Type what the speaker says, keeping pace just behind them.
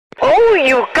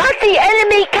you got the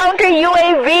enemy counter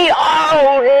UAV.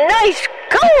 Oh, nice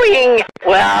going.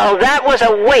 Well, that was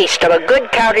a waste of a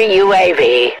good counter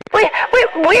UAV.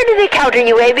 Where did the counter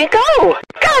UAV go?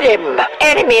 Got him.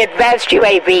 Enemy advanced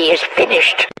UAV is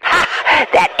finished. Ha!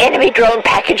 That enemy drone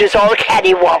package is all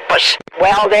cattywampus.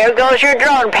 Well, there goes your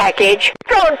drone package.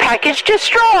 Drone package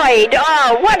destroyed.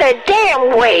 Oh, what a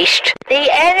damn waste. The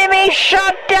enemy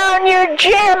shot down your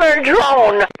jammer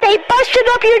drone. They busted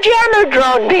up your jammer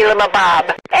drone,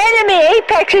 Beelamabob. Enemy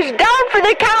Apex is down for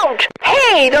the count.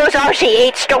 Hey, those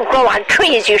RC-8s don't grow on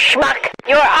trees, you schmuck.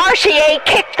 Your RCA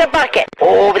kicked the bucket.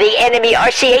 Oh, the enemy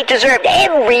RC-8 deserved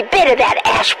every bit of that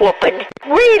ass whooping.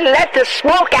 We let the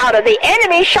smoke out of the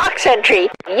enemy shock sentry.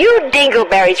 You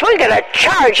dingleberries, we're gonna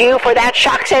charge you for that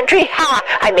shock sentry.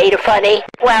 Ha! I made a funny.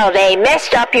 Well, they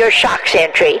messed up your shock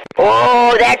sentry.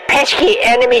 Oh, that pesky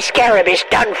enemy scarab is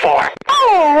done for.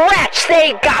 Oh, rats,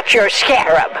 they got your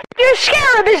scarab. Your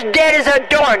scarab is dead as a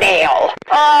doornail.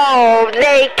 Oh,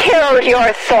 they killed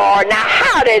your Thor. Now,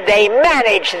 how did they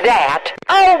manage that?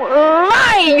 Oh,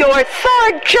 my, your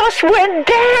Thor just went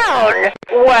down.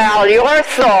 Well, your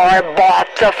Thor bought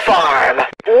the farm.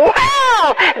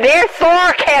 Wow, their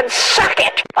Thor can suck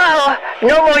it. Oh,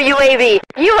 no more UAV.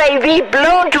 UAV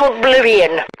blown to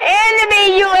oblivion.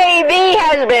 Enemy UAV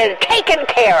has been taken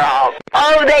care of.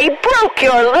 Oh, they broke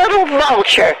your little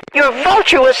vulture. Your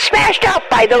vulture was smashed up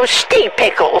by those stink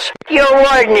pickles. Your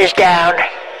warden is down.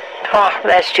 Oh,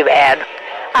 that's too bad.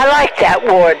 I like that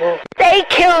warden. They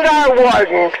killed our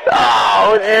warden.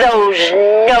 Oh, those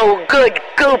no-good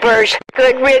goobers.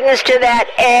 Good riddance to that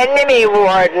enemy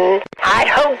warden. I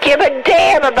don't give a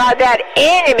damn about that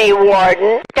enemy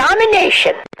warden.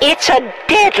 Domination. It's a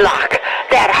deadlock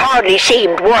that hardly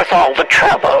seemed worth all the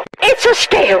trouble. It's a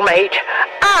stalemate.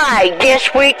 I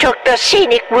guess we took the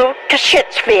scenic route to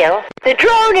Shitsville. The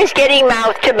drone is getting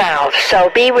mouth-to-mouth, so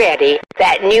be ready.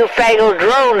 That newfangled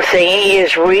drone thingy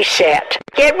is reset.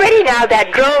 Get ready now,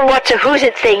 that drone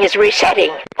what's-a-who's-it thing is resetting.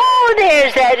 Oh,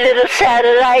 there's that little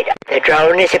satellite. The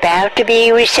drone is about to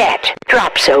be reset.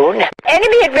 Drop zone.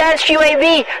 Enemy advanced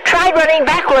UAV. Try running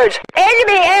backwards.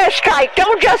 Enemy airstrike.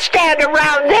 Don't just stand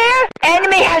around there.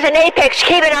 Enemy has an Apex.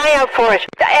 Keep an eye out for it.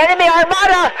 The enemy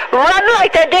armada. Run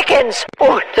like the dickens.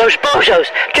 Oh, those bozos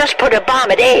just put a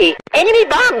bomb at A. Enemy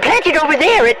bomb planted over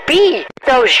there at B.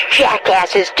 Those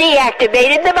jackasses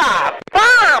deactivated the bomb.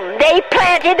 Bomb! They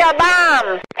planted a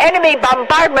bomb. Enemy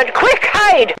bombardment. Quick,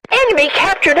 hide. Enemy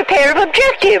captured a pair of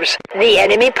objectives. The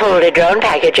enemy pulled a drone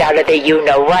package out of the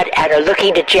you-know-what and are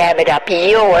looking to jam it up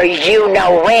your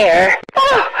you-know-where.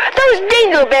 Oh, those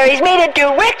dingleberries made a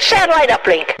direct satellite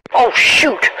uplink. Oh,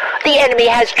 shoot. The enemy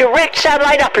has direct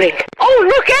satellite uplink. Oh,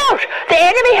 look out. The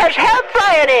enemy has help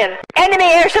flying in. Enemy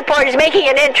air support is making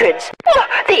an entrance. Oh,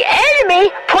 the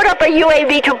enemy put up a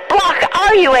UAV to block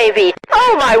our UAV.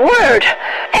 Oh, my word.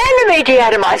 Enemy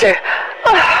deatomizer.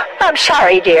 Oh, I'm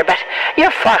sorry, dear, but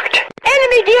you're fucked.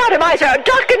 Enemy deatomizer,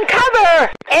 duck and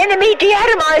cover! Enemy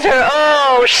deatomizer,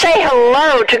 oh, say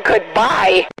hello to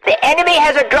goodbye. The enemy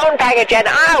has a drone package and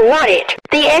I want it.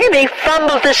 The enemy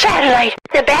fumbled the satellite.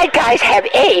 The bad guys have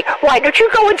A. Why don't you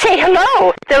go and say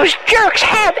hello? Those jerks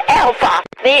have Alpha.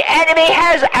 The enemy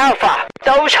has Alpha.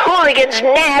 Those hooligans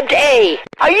nabbed A.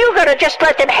 Are you gonna just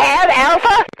let them have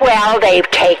Alpha? Well, they've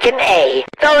taken A.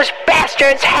 Those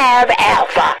bastards have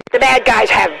Alpha. The bad guys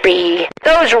have B.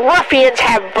 Those ruffians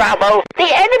have Bravo. The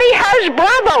enemy has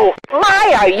Bravo.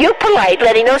 My, are you polite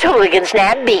letting those hooligans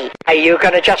nab B? Are you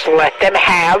gonna just let them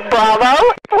have Bravo?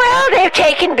 Well, they've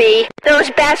taken B. Those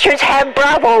bastards have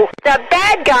Bravo. The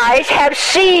bad guys have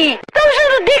C. Those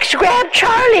little dicks grabbed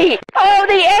Charlie. Oh,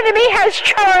 the enemy has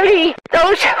Charlie.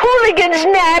 Those hooligans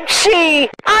nabbed C.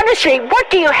 Honestly, what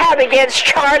do you have against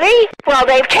Charlie? Well,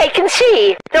 they've taken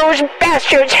C. Those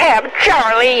bastards have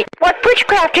Charlie. What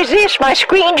witchcraft is this? My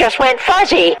screen just went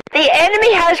fuzzy. The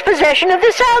enemy has possession of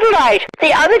the satellite.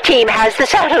 The other team has the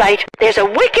satellite. There's a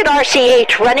wicked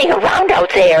RC-8 running around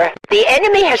out there. The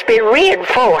enemy has been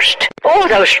reinforced. Oh,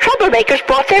 those troublemakers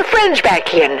brought their friends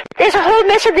back in. There's a whole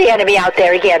mess of the enemy out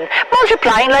there again,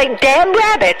 multiplying like damn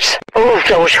rabbits. Oh,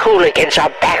 those hooligans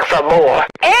are back for more.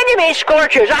 Enemy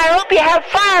scorchers, I hope you have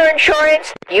fire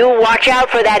insurance. You watch out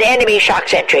for that enemy shock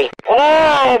sentry.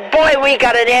 Oh, boy, we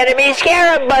got an enemy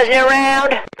scarab buzzing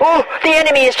around. Oh, the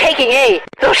enemy is taking A.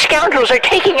 Those scoundrels are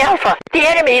taking Alpha. The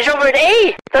enemy is over at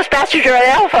A. Those bastards are at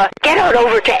Alpha. Get on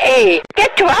over to A.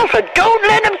 Get to Alpha. Don't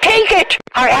let them take it.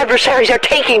 Our adversaries are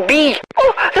taking B.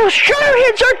 Oh, those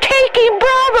jarheads are taking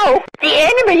Bravo. The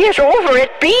enemy is over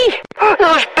at B.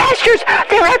 Those bastards!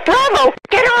 They're at Bravo!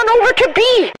 Get on over to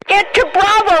B! Get to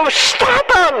Bravo! Stop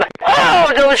them!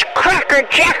 Oh, those cracker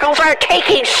jackals are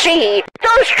taking C!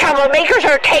 Those troublemakers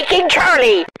are taking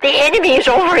Charlie! The enemy is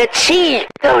over at C!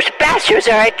 Those bastards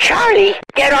are at Charlie!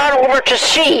 Get on over to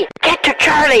C! Get to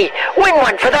Charlie! Win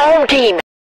one for the home team!